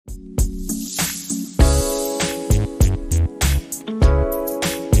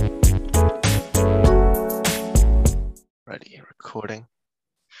Okay, recording.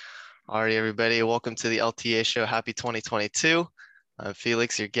 All right, everybody, welcome to the LTA show. Happy 2022. I'm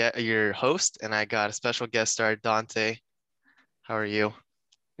Felix, your host, and I got a special guest star, Dante. How are you?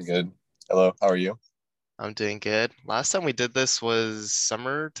 Good. Hello, how are you? I'm doing good. Last time we did this was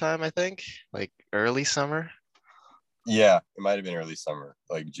summertime, I think, like early summer. Yeah, it might have been early summer,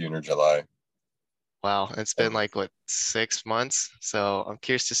 like June or July. Wow, it's been like what, 6 months? So I'm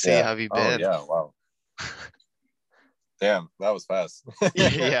curious to see Yeah. how have you Oh, been? yeah. Wow. Damn, that was fast.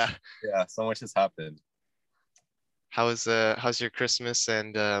 Yeah. Yeah, so much has happened. How's your Christmas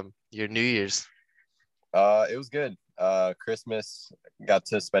and your New Year's? It was good. Christmas got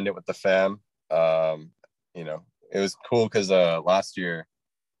to spend it with the fam. Um, it was cool because last year,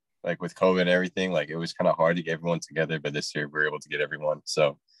 like with COVID and everything, like it was kind of hard to get everyone together, but this year we were able to get everyone.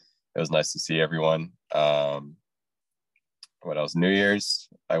 So it was nice to see everyone. What else? New Year's,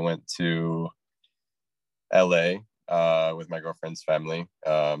 I went to LA with my girlfriend's family.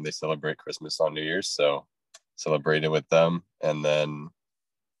 They celebrate Christmas on New Year's, so celebrated with them. And then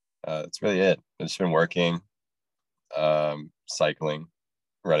that's really it. I've just been working, cycling,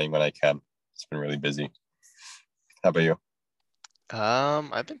 running when I can. It's been really busy. How about you?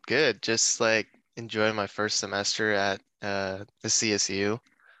 I've been good. Just like enjoying my first semester at the CSU.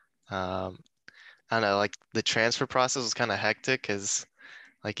 Um, I don't know, like the transfer process was kind of hectic because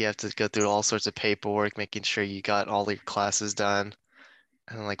like you have to go through all sorts of paperwork, making sure you got all your classes done.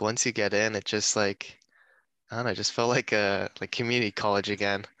 And like once you get in, it just like I don't know, it just felt like a like community college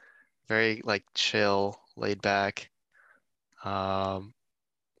again. Very like chill, laid back. Um,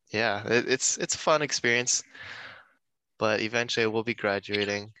 yeah, it's a fun experience, but eventually we'll be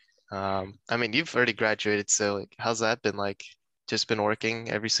graduating. I mean, you've already graduated, so like, how's that been like? Just been working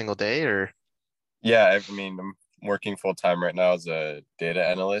every single day, or? Yeah, I mean, I'm working full time right now as a data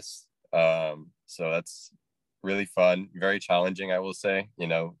analyst. So that's really fun, very challenging, I will say.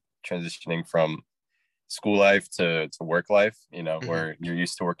 Transitioning from school life to work life, Mhm. where you're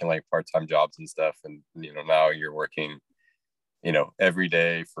used to working like part-time jobs and stuff. And, now you're working, every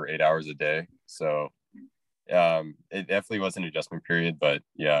day for 8 hours a day. So it definitely was an adjustment period, but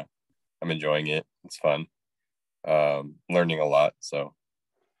yeah, I'm enjoying it. It's fun. Learning a lot. So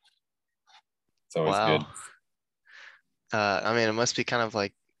it's always good. Wow. I mean, it must be kind of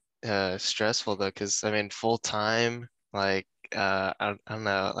like stressful though, because I mean, full time, like I don't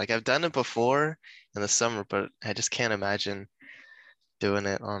know, like I've done it before in the summer, but I just can't imagine doing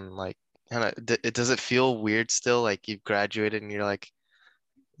it on like kind of. It does it feel weird still? Like you've graduated and you're like,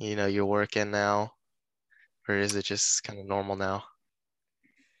 you're working now, or is it just kind of normal now?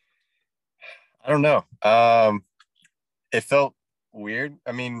 I don't know. It felt weird.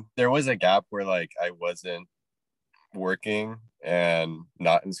 I mean, there was a gap where like I wasn't working and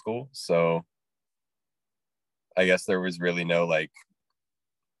not in school. So I guess there was really no like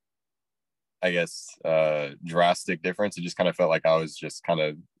drastic difference. It just kind of felt like I was just kind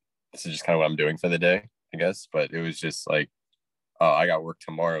of this is just kind of what I'm doing for the day, I guess. But it was just like, oh, I got work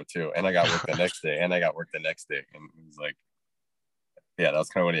tomorrow too, and I got work the next day, and I got work the next day, and it was like, yeah, that was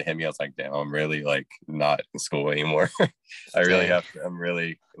kind of when it hit me. I was like, damn, I'm really like not in school anymore. I really Dang. have to. I'm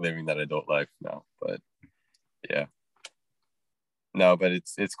really living that adult life now. But yeah, no, but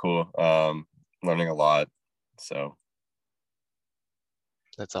it's cool. Learning a lot. So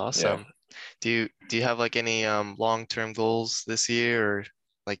That's yeah. awesome. Do you have like any long-term goals this year or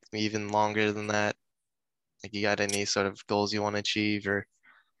like even longer than that? Like you got any sort of goals you want to achieve or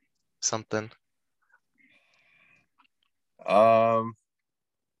something? Um,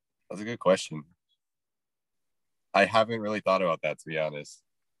 that's a good question. I haven't really thought about that, to be honest.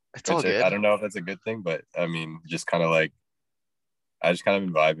 It's all Which I good. don't know if that's a good thing, but I mean, just kind of like I just kind of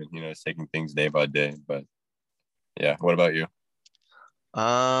been vibing, just taking things day by day. But yeah, what about you?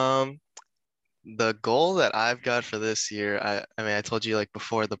 Um, the goal that I've got for this year, I mean, I told you like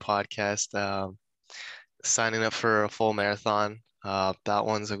before the podcast, signing up for a full marathon. That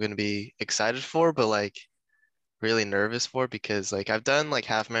one's I'm gonna be excited for, but like really nervous for because like I've done like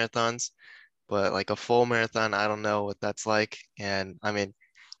half marathons, but like a full marathon, I don't know what that's like. And I mean,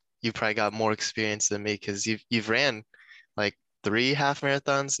 you probably got more experience than me because you've ran like three half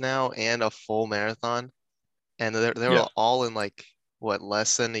marathons now and a full marathon, and they Yeah. were all in like what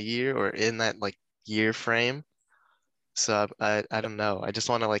less than a year or in that like year frame. So I don't know. I just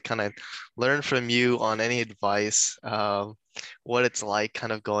want to like kind of learn from you on any advice, what it's like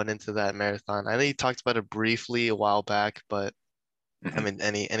kind of going into that marathon. I know you talked about it briefly a while back, but I Mhm. mean,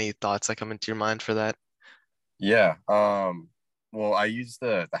 any thoughts that come into your mind for that? Yeah. Well, I use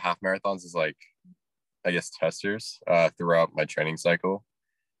the half marathons as like I guess testers throughout my training cycle.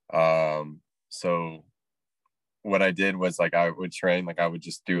 So what I did was like I would train, like I would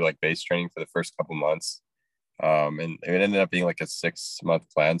just do like base training for the first couple months. And it ended up being like a 6 month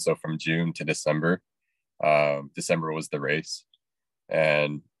plan. So from June to December, December was the race.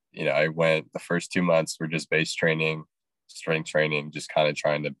 And, I went the first 2 months were just base training, strength training, just kind of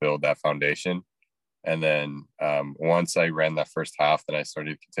trying to build that foundation. And then once I ran that first half, then I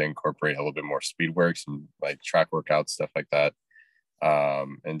started to incorporate a little bit more speed works and like track workouts, stuff like that.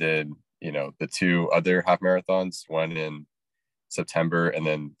 And did, the two other half marathons, one in September and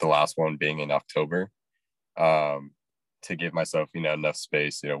then the last one being in October, um, to give myself, enough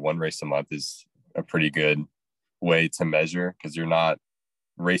space. One race a month is a pretty good way to measure because you're not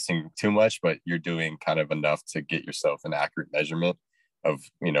racing too much, but you're doing kind of enough to get yourself an accurate measurement of,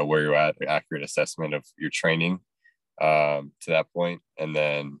 where you're at, an accurate assessment of your training to that point. And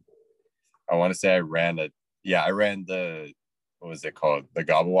then I want to say I ran the, what was it called? The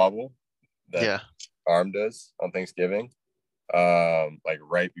gobble wobble that Yeah. Arm does on Thanksgiving. Like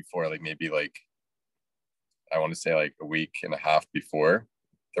right before, like maybe like I want to say like a week and a half before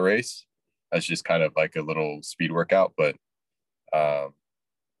the race. That's just kind of like a little speed workout. But um,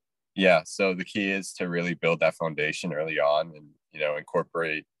 yeah, so the key is to really build that foundation early on and,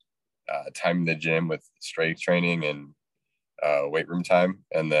 incorporate time in the gym with strength training and weight room time.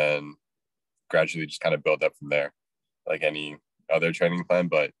 And then gradually just kind of build up from there, like any other training plan.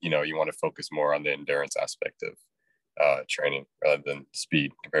 But, you want to focus more on the endurance aspect of training rather than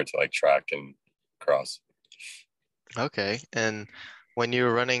speed compared to like track and cross. Okay. And when you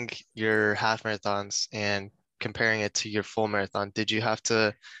were running your half marathons and comparing it to your full marathon, did you have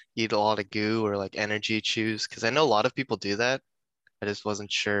to eat a lot of goo or like energy chews? Because I know a lot of people do that. I just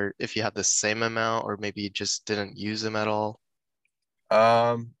wasn't sure if you had the same amount or maybe you just didn't use them at all.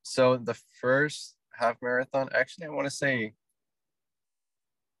 So the first half marathon, actually, I want to say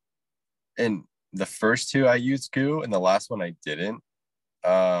in the first two I used goo, and the last one I didn't.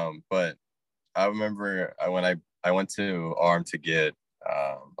 But I remember when I went to Arm to get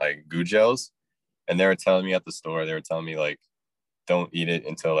like goo gels, and they were telling me at the store, they were telling me like don't eat it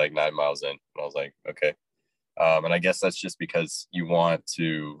until like 9 miles in. And I was like, okay. And I guess that's just because you want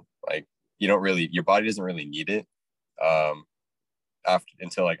to like you don't really your body doesn't really need it um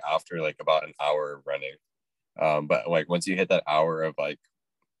after like about an hour of running. But like once you hit that hour of like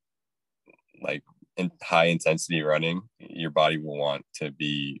in high intensity running, your body will want to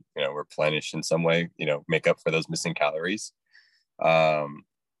be, replenished in some way, make up for those missing calories. Um,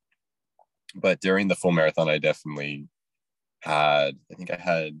 but during the full marathon, I think I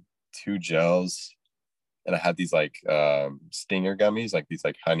had two gels and I had these like stinger gummies, like these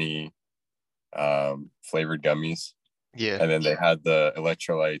like honey flavored gummies. Yeah. And then they had the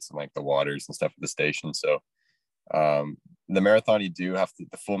electrolytes and like the waters and stuff at the station. So um the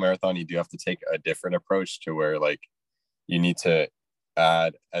full marathon you do have to take a different approach to where like you need to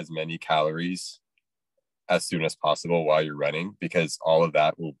add as many calories as soon as possible while you're running because all of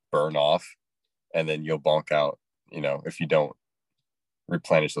that will burn off and then you'll bonk out, if you don't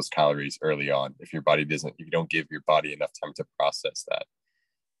replenish those calories early on, if you don't give your body enough time to process that.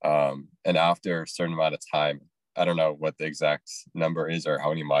 And after a certain amount of time, I don't know what the exact number is or how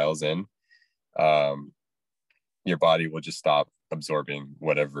many miles in, um, your body will just stop absorbing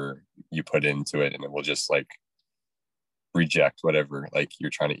whatever you put into it and it will just like reject whatever like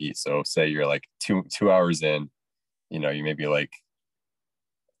you're trying to eat. So say you're like two hours in, you may be like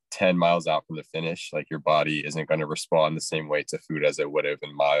 10 miles out from the finish, like your body isn't going to respond the same way to food as it would have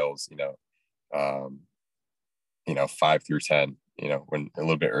in miles, um, 5 through 10, when a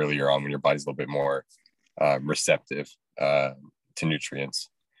little bit earlier on when your body's a little bit more receptive to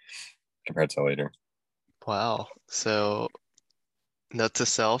nutrients compared to later. Wow. So note to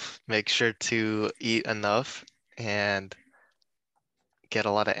self, make sure to eat enough and get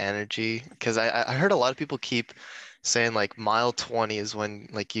a lot of energy. Because I heard a lot of people keep saying like mile 20 is when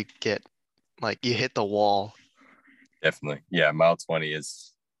like you get like you hit the wall. Definitely. Yeah. Mile 20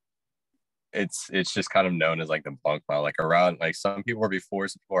 is, it's just kind of known as like the bunk mile, like around like some people are before,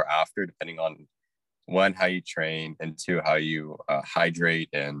 some people are after, depending on one, how you train, and two, how you hydrate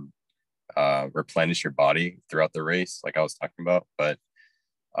and replenish your body throughout the race, like I was talking about. But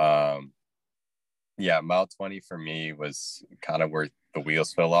um, yeah, mile 20 for me was kind of where the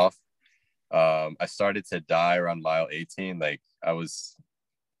wheels fell off. I started to die around mile 18. Like I was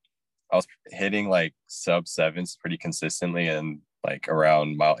hitting like sub sevens pretty consistently, and like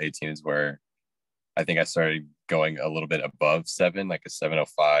around mile 18 is where I think I started going a little bit above seven, like a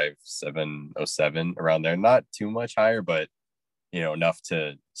 705, 707 around there. Not too much higher, but enough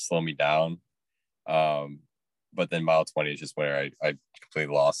to slow me down. Um, but then mile 20 is just where I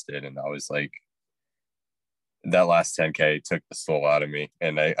completely lost it. And I was like, that last 10K took the soul out of me.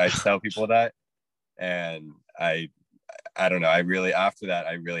 And I tell people that, and I don't know. I really after that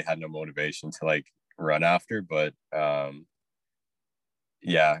I really had no motivation to like run after, but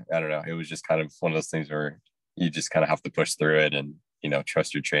yeah, I don't know. It was just kind of one of those things where you just kind of have to push through it and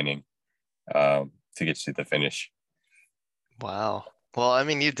trust your training to get you to the finish. Wow. Well, I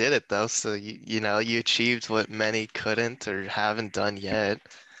mean, you did it though, so you achieved what many couldn't or haven't done yet.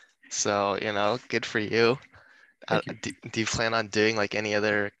 So, good for you. Thank you. Do you plan on doing like any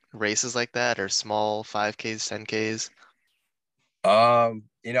other races like that or small 5Ks, 10Ks?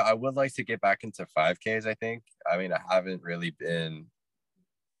 I would like to get back into 5Ks, I think. I mean, I haven't really been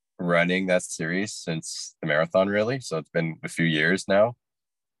running that series since the marathon really, so it's been a few years now.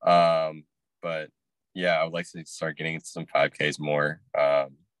 But yeah, I would like to start getting into some 5Ks more. I've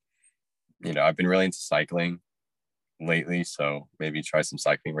been really into cycling lately, so maybe try some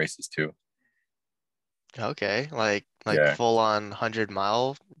cycling races too. Okay, like Yeah. full on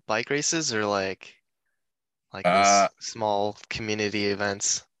 100-mile bike races or like Uh, those small community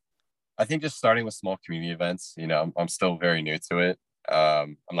events. I think just starting with small community events, I'm still very new to it.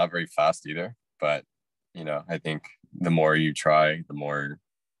 I'm not very fast either, but I think the more you try, the more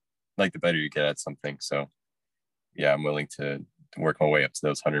like the better you get at something. So yeah, I'm willing to work my way up to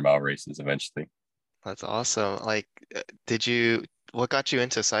those 100-mile races eventually. That's awesome. Like, what got you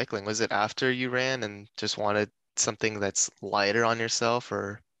into cycling? Was it after you ran and just wanted something that's lighter on yourself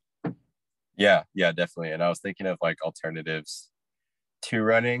or? Yeah, yeah, definitely. And I was thinking of like alternatives to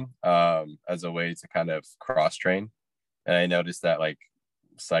running as a way to kind of cross train. And I noticed that like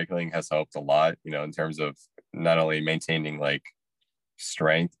cycling has helped a lot, in terms of not only maintaining like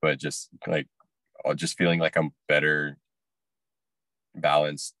strength, but just like just feeling like I'm better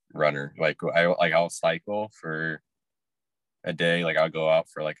balanced runner. I'll cycle for a day, like I'll go out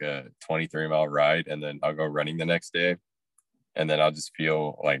for like a 23-mile ride and then I'll go running the next day. And then I'll just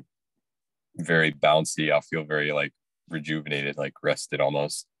feel like very bouncy. I'll feel very like rejuvenated, like rested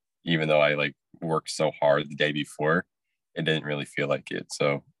almost, even though I like worked so hard the day before. It didn't really feel like it.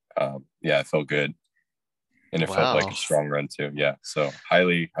 So yeah, it felt good. And it felt like a Wow, strong run too. Yeah. So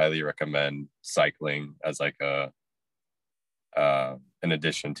highly recommend cycling as like a an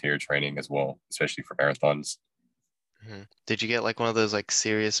addition to your training as well, especially for marathons. Mhm. Did you get like one of those like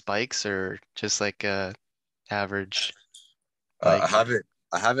serious bikes or just like a average I bike? have it.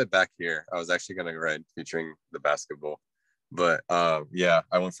 I have it back here. I was actually gonna ride featuring the basketball, but yeah,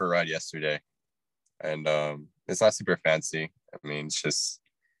 I went for a ride yesterday, and it's not super fancy. I mean, it's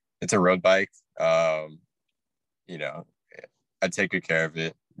a road bike. You know, I take good care of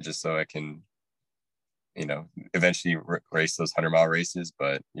it just so I can, eventually race those 100-mile races.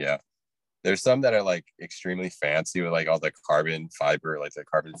 But yeah, there's some that are like extremely fancy with like all the carbon fiber, like the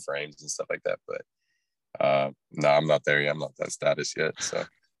carbon frames and stuff like that. But no, I'm not there yet. I'm not that status yet. So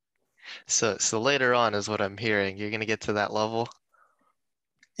So later on is what I'm hearing. You're gonna get to that level.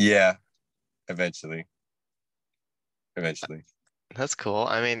 yeah, eventually, eventually. That's cool.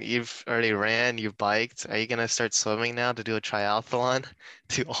 I mean, you've already ran, you've biked. Are you gonna start swimming now to do a triathlon?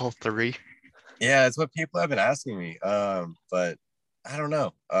 Do all three? Yeah, it's what people have been asking me. But I don't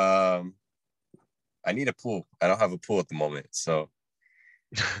know. I need a pool. I don't have a pool at the moment. So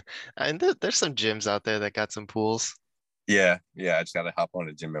And there's some gyms out there that got some pools. yeah, I just gotta hop on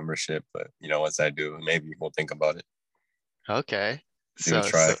a gym membership. But once I do, maybe we'll think about it. Okay. Give it a So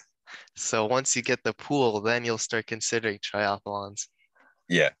try. so so once you get the pool, then you'll start considering triathlons.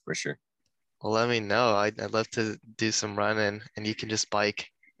 Yeah, for sure. Well, let me know. I'd love to do some running and you can just bike,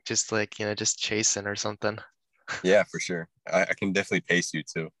 just like, just chasing or something. Yeah, for sure. I can definitely pace you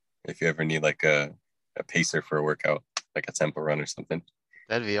too if you ever need like a pacer for a workout, like a tempo run or something.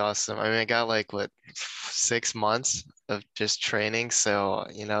 That'd be awesome. I mean, I got like what 6 months of just training, so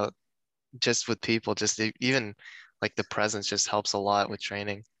just with people, even like the presence just helps a lot with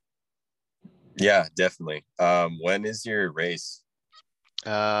training. Yeah, definitely. When is your race?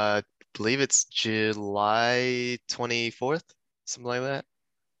 Believe it's July 24th, something like that.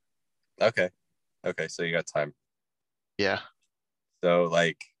 Okay. Okay, so you got time. Yeah. So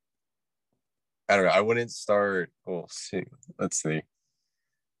like I don't know, I wouldn't start, well, see, let's see.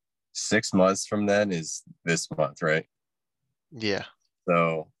 6 months from then is this month, right? Yeah.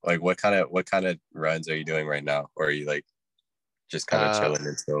 So like what kind of runs are you doing right now? Or are you like just kind of Uh, chilling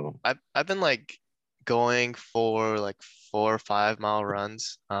until I've been like going for like 4 or 5 mile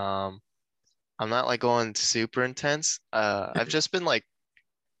runs. I'm not like going super intense. I've just been like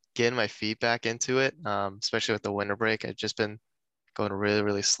getting my feet back into it. Especially with the winter break. I've just been going really,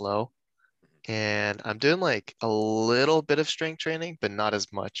 really slow. And I'm doing like a little bit of strength training, but not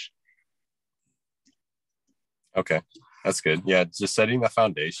as much. Okay, that's good. Yeah, just setting the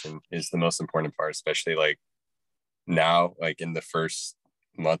foundation is the most important part, especially like now, like in the first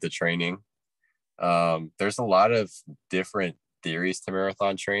month of training. There's a lot of different theories to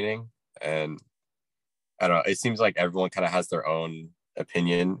marathon training, and I don't know. It seems like everyone kind of has their own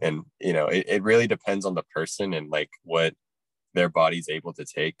opinion, and it really depends on the person and like what their body's able to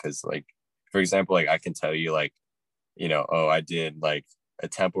take. Because like, for example, like I can tell you like, oh, I did like a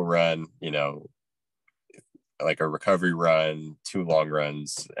tempo run, like a recovery run, two long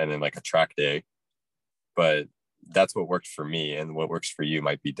runs, and then like a track day. But that's what worked for me, and what works for you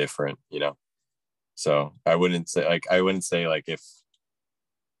might be different. So I wouldn't say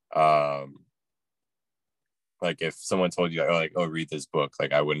um like if someone told you like oh read this book,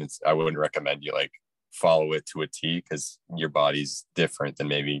 like I wouldn't recommend you like follow it to a T, because your body's different than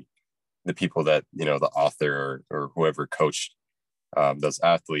maybe the people that the author or whoever coached those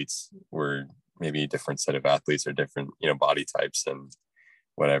athletes were maybe a different set of athletes or different body types and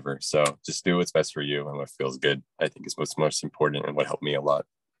whatever. So just do what's best for you and what feels good, I think, is what's most important and what helped me a lot.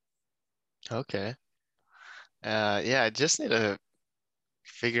 Okay. Yeah, I just need to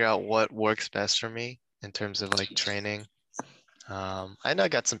figure out what works best for me in terms of like training. I know I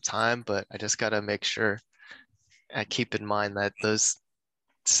got some time, but I just gotta make sure I keep in mind that those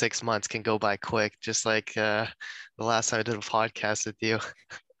 6 months can go by quick, just like the last time I did a podcast with you.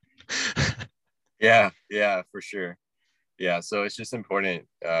 Yeah, for sure. Yeah, so it's just important.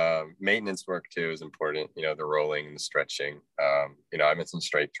 Maintenance work too is important. The rolling and the stretching. I'm in some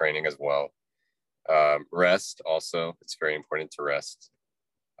strength training as well. Rest also, it's very important to rest.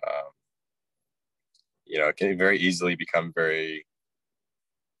 Um, it can very easily become very,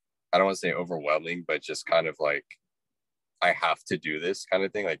 I don't want to say overwhelming, but just kind of like I have to do this kind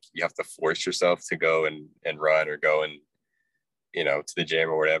of thing. Like you have to force yourself to go and run or go and to the gym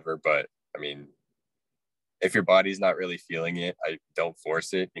or whatever. But I mean, if your body's not really feeling it, I don't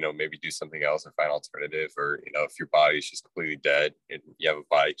force it. Maybe do something else or find alternative. Or if your body's just completely dead and you have a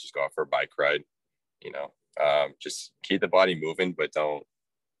bike, just go out for a bike ride. Just keep the body moving, but don't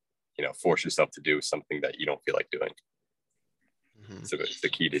force yourself to do something that you don't feel like doing. Mhm. So it's the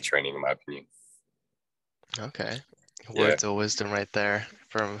key to training, in my opinion. Okay. Yeah. Words of wisdom right there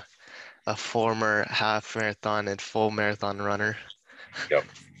from a former half marathon and full marathon runner Yep.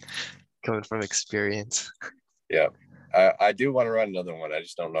 coming from experience. Yeah. I do want to run another one. I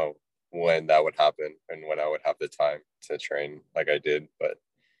just don't know when that would happen and when I would have the time to train like I did. But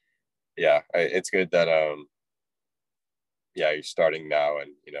yeah, it's good that yeah, you're starting now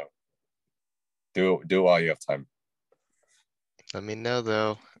and do while you have time. Let me know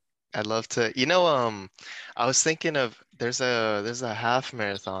though. I'd love to, I was thinking of there's a half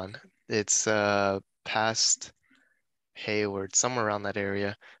marathon. It's past Hayward, somewhere around that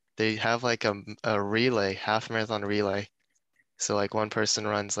area. They have like a relay, half marathon relay. So like one person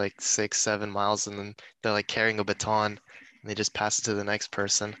runs like 6, 7 miles and then they're like carrying a baton and they just pass it to the next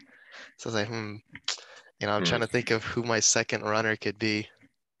person. So I was like, I'm Hmm. trying to think of who my second runner could be.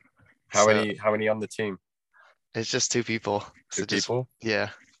 How So many how many on the team? it's just two people. Two So just people?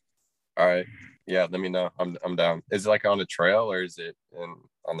 yeah. All right. Yeah, let me know. I'm down. Is it like on a trail or is it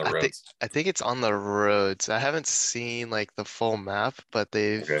on the I think roads? I think it's on the roads. I haven't seen like the full map, but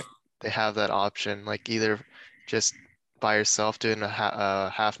Okay. they have that option, like either just by yourself doing a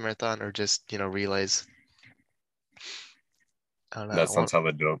half marathon or just, relays. I don't know. That sounds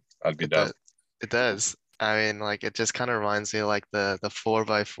hella dope. I'd be It down. does. It does. I mean, like it just kind of reminds me of like the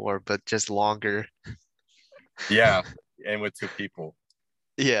 4x4, but just longer. Yeah, and with two people.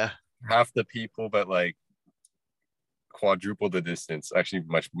 Yeah, Half the people, but like quadruple the distance. Actually,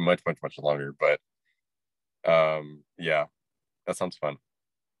 much, much, much, much longer. But yeah, that sounds fun.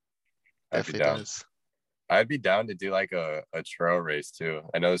 I'd be definitely down. does. I'd be down to do like a trail race too.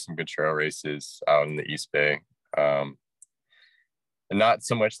 I know there's some good trail races out in the East Bay. Um, and not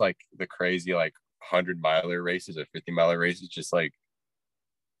so much like the crazy like 100 miler races or 50 miler races, just like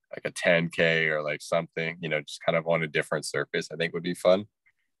a 10K or like something, just kind of on a different surface, I think would be fun.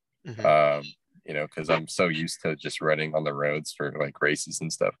 Hmm. Um, because I'm so used to just running on the roads for like races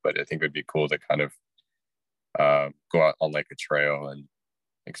and stuff. But I think it would be cool to kind of go out on like a trail and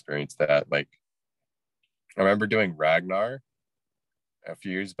experience that. Like I remember doing Ragnar a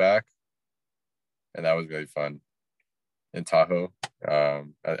few years back, and that was really fun in Tahoe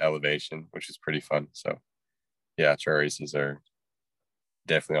at elevation, which is pretty fun. So yeah, trail races are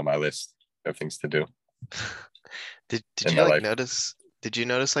definitely on my list of things to do Did in you my like life. notice did you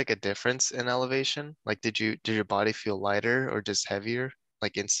notice like a difference in elevation? Like did your body feel lighter or just heavier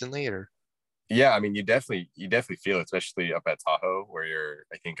like instantly or Yeah, I mean, you definitely feel it, especially up at Tahoe, where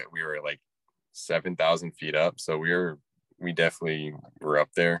I think we were like 7,000 feet up. So we definitely were up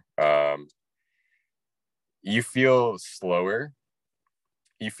there. You feel slower.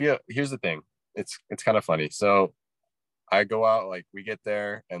 Here's the thing. It's kind of funny. So I go out, like we get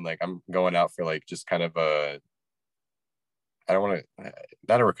there and like I'm going out for like just kind of I don't want to,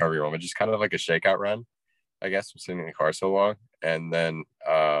 not a recovery run, but just kind of like a shakeout run, I guess, from sitting in the car so long. And then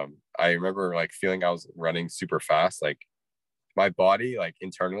I remember like feeling I was running super fast. Like my body, like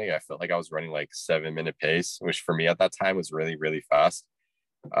internally, I felt like I was running like 7 minute pace, which for me at that time was really, really fast.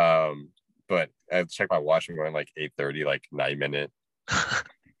 Um, but I checked my watch, I'm going like 8:30, like 9 minute.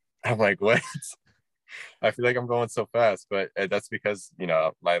 I'm like, what? I feel like I'm going so fast, but that's because,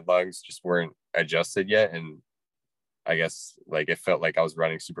 my lungs just weren't adjusted yet. And I guess like it felt like I was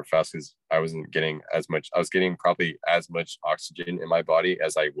running super fast because I wasn't getting as much. I was getting probably as much oxygen in my body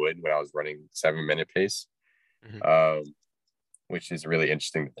as I would when I was running 7 minute pace, Mhm. um, which is really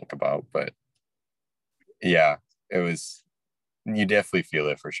interesting to think about. But yeah, it was, you definitely feel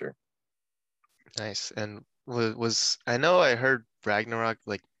it for sure. Nice. And I know I heard Ragnarok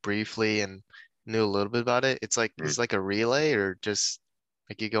like briefly and knew a little bit about it. Mm. It's like a relay or just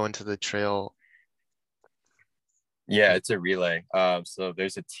like you go into the trail Yeah, and it's a relay. So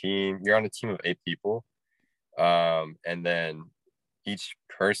there's a team, you're on a team of 8 people. And then each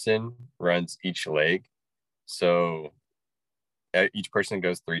person runs each leg. So each person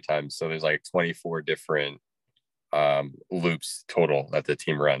goes 3 times. So there's like 24 different loops total that the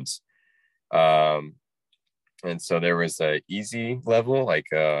team runs. Um, and so there was a easy level, like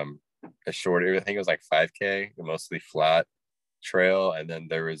a shorter, I think it was like 5K, mostly flat trail. And then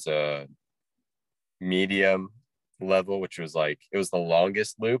there was a medium level, which was like, it was the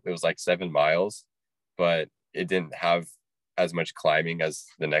longest loop. It was like 7 miles, but it didn't have as much climbing as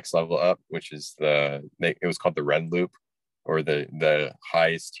the next level up, which is it was called the Red Loop, or the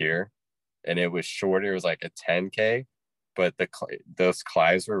highest tier. And it was shorter. It was like a 10K, but those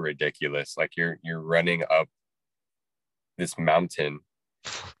climbs were ridiculous. Like you're running up this mountain.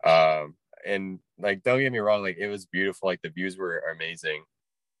 Um, and like, don't get me wrong, like it was beautiful. Like the views were amazing.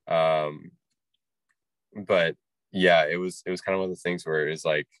 Um, but yeah, it was kind of one of the things where it was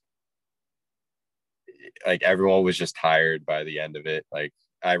like everyone was just tired by the end of it. Like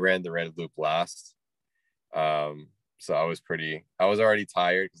I ran the red loop last. Um, so I was already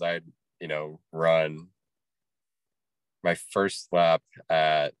tired because I had, run my first lap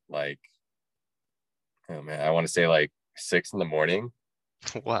at like, oh man, I want to say like 6 in the morning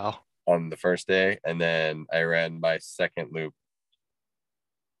wow. on the first day. And then I ran my second loop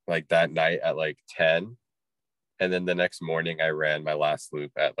like that night at like 10. And then the next morning I ran my last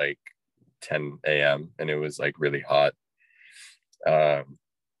loop at like 10 a.m. and it was like really hot. Um,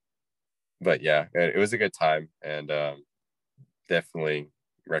 but yeah, it was a good time, and definitely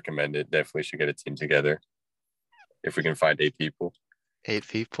recommend it. Definitely should get a team together if we can find 8 people. 8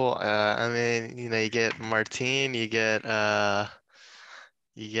 people. I mean, you get Martine, you get some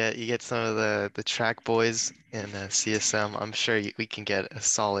of the track boys in CSM. I'm sure we can get a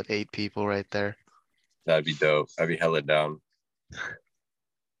solid 8 people right there. That'd be dope. I'd be hella down.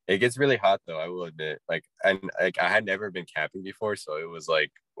 It gets really hot though, I will admit. Like I had never been camping before, so it was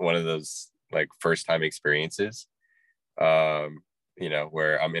like one of those like first time experiences. Um,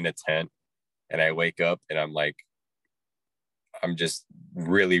 where I'm in a tent and I wake up and I'm just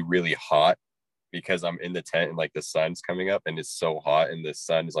really, really hot because I'm in the tent and like the sun's coming up and it's so hot and the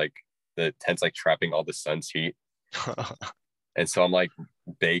sun is like the tent's like trapping all the sun's heat. And so I'm like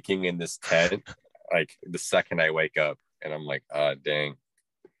baking in this tent like the second I wake up, and I'm like, ah, dang,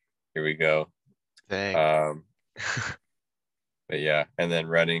 here we go. Dang. Um, but yeah, and then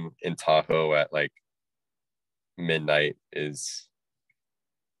running in Tahoe at like midnight is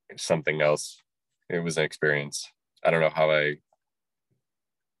something else. It was an experience. I don't know how I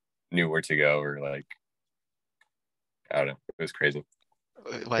knew where to go, or like, I don't know. It was crazy.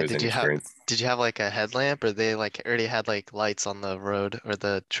 It Why was an experience. did you have like a headlamp or they like already had like lights on the road or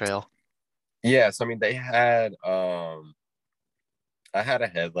the trail? Yeah, so I mean they had I had a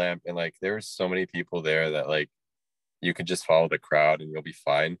headlamp, and like there were so many people there that like you could just follow the crowd and you'll be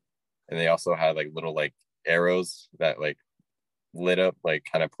fine. And they also had like little like arrows that like lit up, like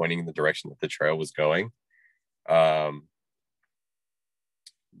kind of pointing in the direction that the trail was going. Um,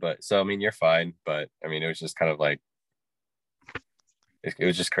 but so I mean you're fine, but I mean it was just kind of like it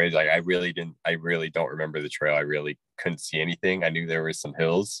was just crazy. Like I really don't remember the trail. I really couldn't see anything. I knew there were some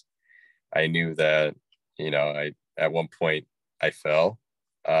hills. I knew that, I at one point I fell.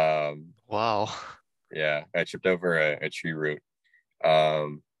 Um, Wow. yeah, I tripped over a tree root.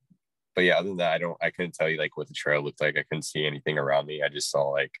 Um, but yeah, other than that, I couldn't tell you like what the trail looked like. I couldn't see anything around me. I just saw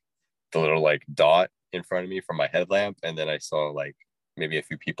like the little like dot in front of me from my headlamp, and then I saw like maybe a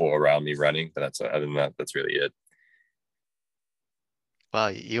few people around me running, but that's other than that, that's really it. Wow,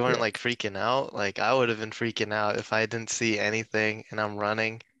 you weren't Yeah. like freaking out? Like I would have been freaking out if I didn't see anything and I'm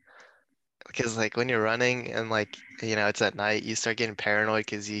running. Because like when you're running and like, it's at night, you start getting paranoid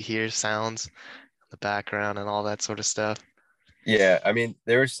because you hear sounds in the background and all that sort of stuff. Yeah, I mean,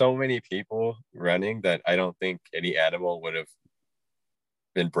 there were so many people running that I don't think any animal would have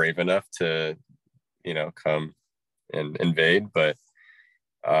been brave enough to, come and invade. But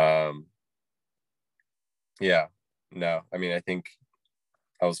um, yeah, no, I mean, I think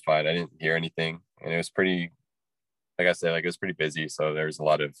I was fine. I didn't hear anything, and it was pretty, like I said, like it was pretty busy. So there was a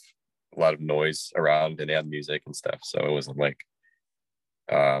lot of noise around, and they had music and stuff. So it wasn't like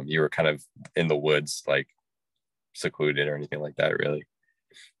you were kind of in the woods, like secluded or anything like that, really.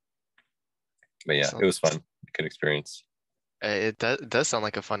 But yeah, So it was fun. Good experience. it does sound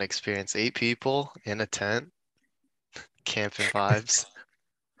like a fun experience. 8 people in a tent, camping vibes.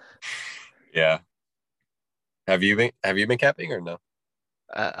 Yeah. Have you been camping or no?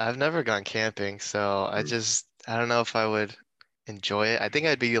 I've never gone camping, so Mm. I don't know if I would enjoy it. I think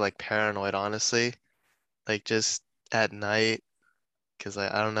I'd be like paranoid, honestly, like just at night, because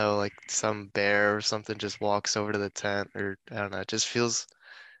I don't know, like some bear or something just walks over to the tent, or I don't know, it just feel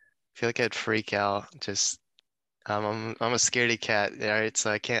like I'd freak out. Just I'm a scaredy cat, all right,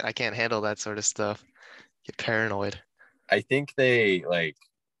 so I can't handle that sort of stuff. Get paranoid. I think they like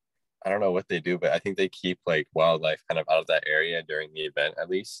I don't know what they do, but I think they keep like wildlife kind of out of that area during the event at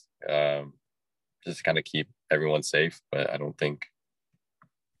least. Just to kind of keep everyone safe. But I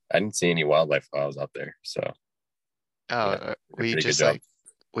didn't see any wildlife while I was out there. So Oh, yeah, did a we pretty good just job. like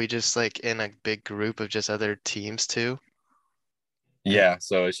we just like in a big group of just other teams too. Like, Yeah,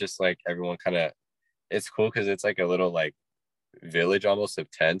 so it's just like everyone kind of it's cool because it's like a little like village almost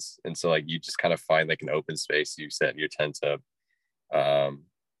of tents, and so like you just kind of find like an open space, you set your tents up,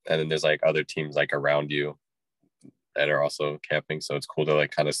 and then there's like other teams like around you that are also camping, so it's cool to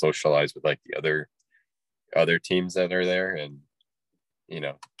like kind of socialize with like the other teams that are there, and you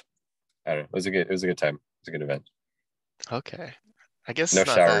know I don't know, it was a good time, it was a good event. okay. I guess No it's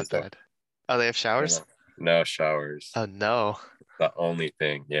not that showers though. bad. Oh, they have No, showers? no, no showers. Oh no. The only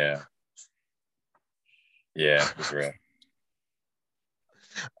thing. Yeah, yeah, it was rough.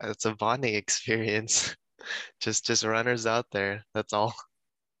 It's a bonding experience. Just runners out there. That's all.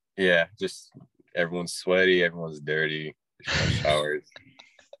 Yeah, just everyone's sweaty, everyone's dirty. There's no showers.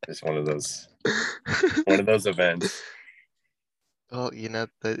 Just one of those events. Well,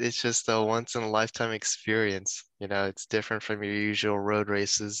 it's just a once in a lifetime experience. It's different from your usual road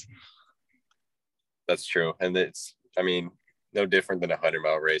races. That's true, and it's I mean no different than a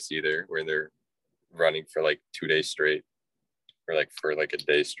 100-mile race either, where they're running for like 2 days straight, or like for like a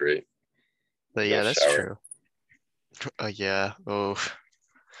day straight But with no yeah, that's shower. true. Oh yeah. Oh,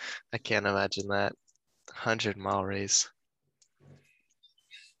 I can't imagine that. 100-mile race.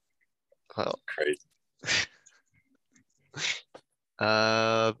 Well, Crazy.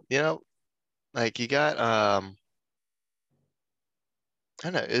 uh, you know, like you got I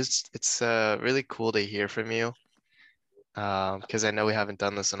don't know, it's really cool to hear from you. Because I know we haven't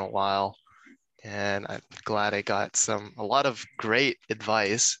done this in a while. And I'm glad I got a lot of great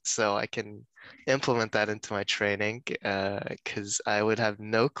advice so I can implement that into my training because I would have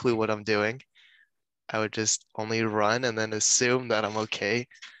no clue what I'm doing. I would just only run and then assume that I'm okay,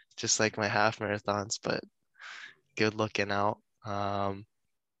 just like my half marathons, but good looking out.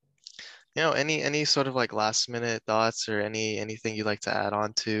 Any sort of like last minute thoughts or anything you'd like to add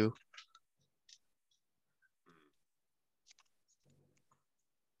on to?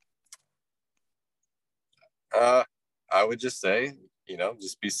 Uh, I would just say,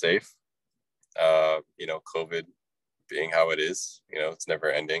 just be safe. COVID being how it is, it's never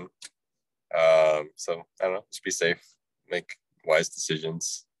ending. So I don't know, just be safe, make wise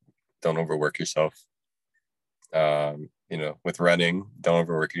decisions, don't overwork yourself. With running, don't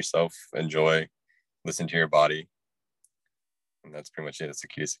overwork yourself, enjoy, listen to your body. And that's pretty much it. That's the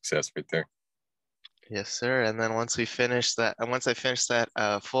key to success right there. Yes, sir. And then once I finish that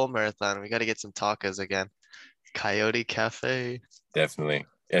full marathon, we got to get some tacos again. Coyote Cafe. Definitely.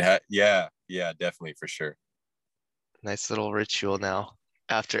 Yeah, definitely for sure. Nice little ritual now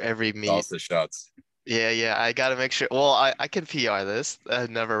after every meet. Also shots. Yeah, yeah, I gotta make sure. Well, I can PR this. I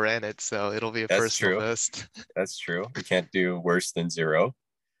never ran it, so it'll be a That's personal true. best. That's true. You can't do worse than zero.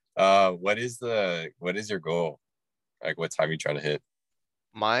 What is your goal? Like what time are you trying to hit?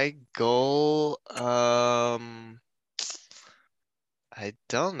 My goal, I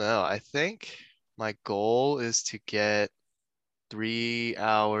don't know. I think my goal is to get 3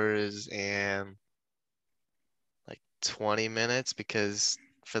 hours and like 20 minutes because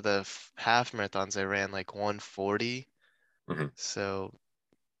for the half marathons I ran like 140. Hmm. So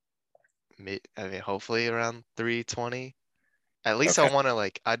I mean hopefully around 320. At least I Okay. want to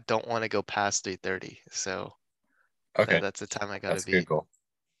like I don't want to go past 3:30. So Okay. that's the time I gotta That's a good beat. goal.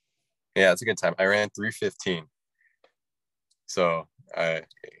 Yeah, it's a good time. I ran 3:15. So I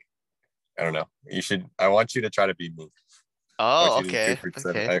don't know. You should. I want you to try to beat me. I want Oh, you to okay. shoot for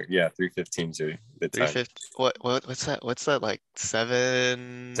seven. Okay. Yeah, 3:15 is a good time. 350. What's that? What's that like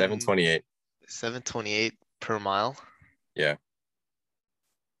 7:28. 728 per mile? Yeah.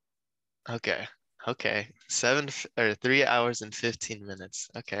 Okay. Okay. 3 hours and 15 minutes.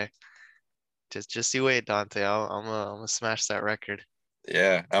 Okay. Just you wait, Dante. I'm gonna smash that record.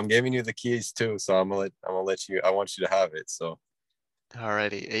 Yeah. I'm giving you the keys too, so I'm gonna let you. I want you to have it. So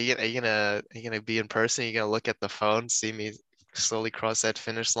Alrighty. Are you gonna be in person? Are you gonna look at the phone, see me slowly cross that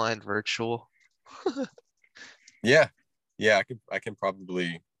finish line virtual? yeah, yeah. I can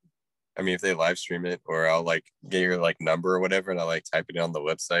probably. I mean, if they live stream it, or I'll like get your like number or whatever, and I'll like type it on the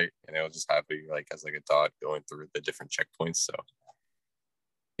website, and it'll just have you like as like a dot going through the different checkpoints. So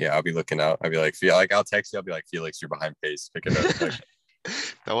yeah, I'll be looking out. I'll be like, I'll text you. I'll be like, Felix, you're behind pace. Pick it up. Like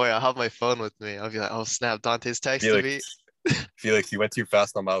Don't worry, I'll have my phone with me. I'll be like, oh snap, Dante's texting me. Felix, Felix, you went too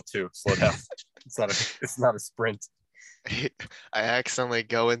fast on mile 2. Slow down. It's not a sprint. I accidentally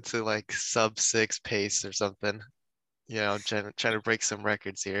go into like sub 6 pace or something. I'm trying to break some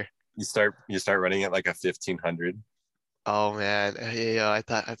records here. You start running at like a 1500. Oh man, yeah, I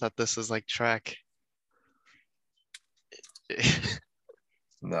thought this was like track.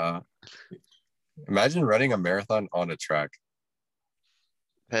 Nah. Imagine running a marathon on a track.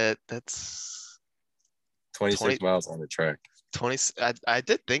 That's 20 26 miles on the track. 20. I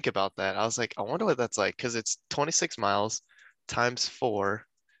did think about that. I was like, I wonder what that's like because it's 26 miles times 4.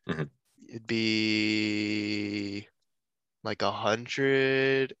 Mhm. It'd be like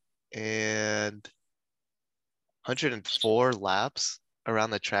 104 laps around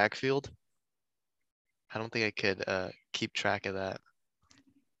the track field. I don't think I could keep track of that.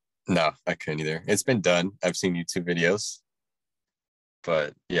 No, I couldn't either. It's been done. I've seen YouTube videos,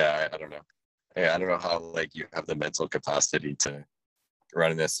 but yeah, I don't know. Yeah, I don't know how like you have the mental capacity to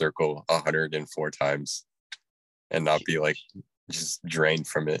run in this circle 104 times and not be like just drained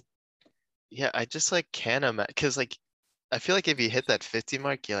from it. Yeah, I just like can't imagine because like I feel like if you hit that 50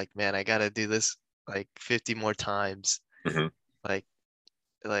 mark, you're like, man, I gotta do this like 50 more times. Mhm. Like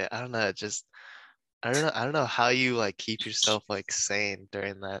I don't know, just I don't know how you like keep yourself like sane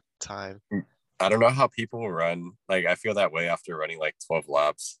during that time. I don't know how people run. Like I feel that way after running like 12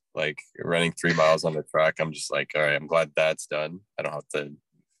 laps, like running 3 miles on the track. I'm just like, all right, I'm glad that's done. I don't have to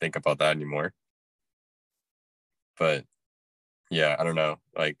think about that anymore. But yeah, I don't know.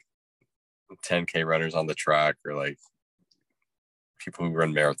 Like 10K runners on the track or like people who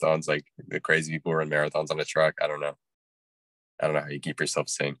run marathons, like the crazy people who run marathons on the track. I don't know. I don't know how you keep yourself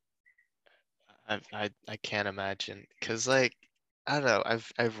sane. I can't imagine because like I don't know,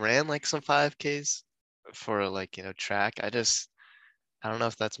 I've ran like some 5Ks for like track. I don't know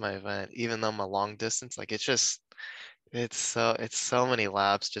if that's my event, even though I'm a long distance. Like it's so many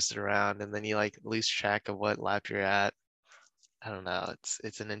laps just around, and then you like lose track of what lap you're at. I don't know.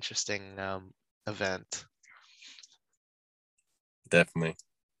 It's an interesting event. Definitely.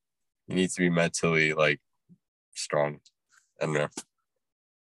 You need to be mentally like strong. I don't know.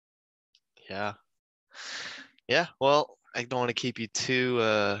 Yeah. Yeah. Well, I don't want to keep you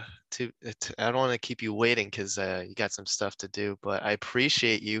I don't want to keep you waiting because you got some stuff to do. But I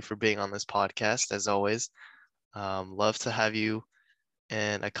appreciate you for being on this podcast as always. Love to have you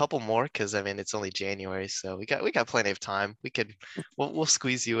and a couple more because I mean it's only January, so we got plenty of time. We'll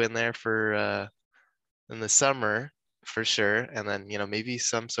squeeze you in there for in the summer for sure, and then maybe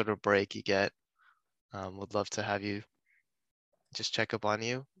some sort of break you get. Would love to have you just check up on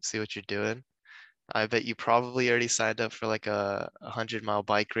you, see what you're doing. I bet you probably already signed up for like a 100-mile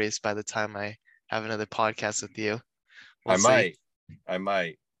bike race by the time I have another podcast with you. We'll I see. might. I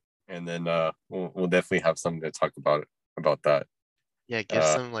might. And then we'll definitely have something to talk about that. Yeah, give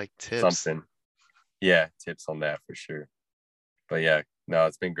Uh some like tips. something. Yeah, tips on that for sure. But yeah, no,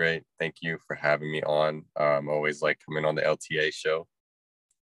 it's been great. Thank you for having me on. Always like coming on the LTA show.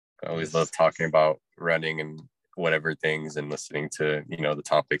 I always love Yes. talking about running and whatever things and listening to, the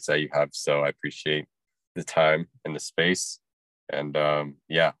topics that you have. So I appreciate the time and the space. And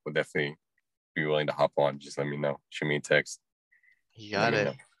yeah, we'll definitely be willing to hop on. Just let me know. Shoot me a text You and let got me it.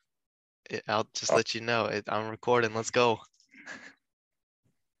 know. I'll just I'll let you know. I'm recording. Let's go.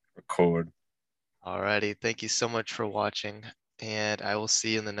 record. Alrighty. Thank you so much for watching. and I will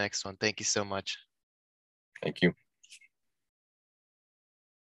see you in the next one. Thank you so much. Thank you.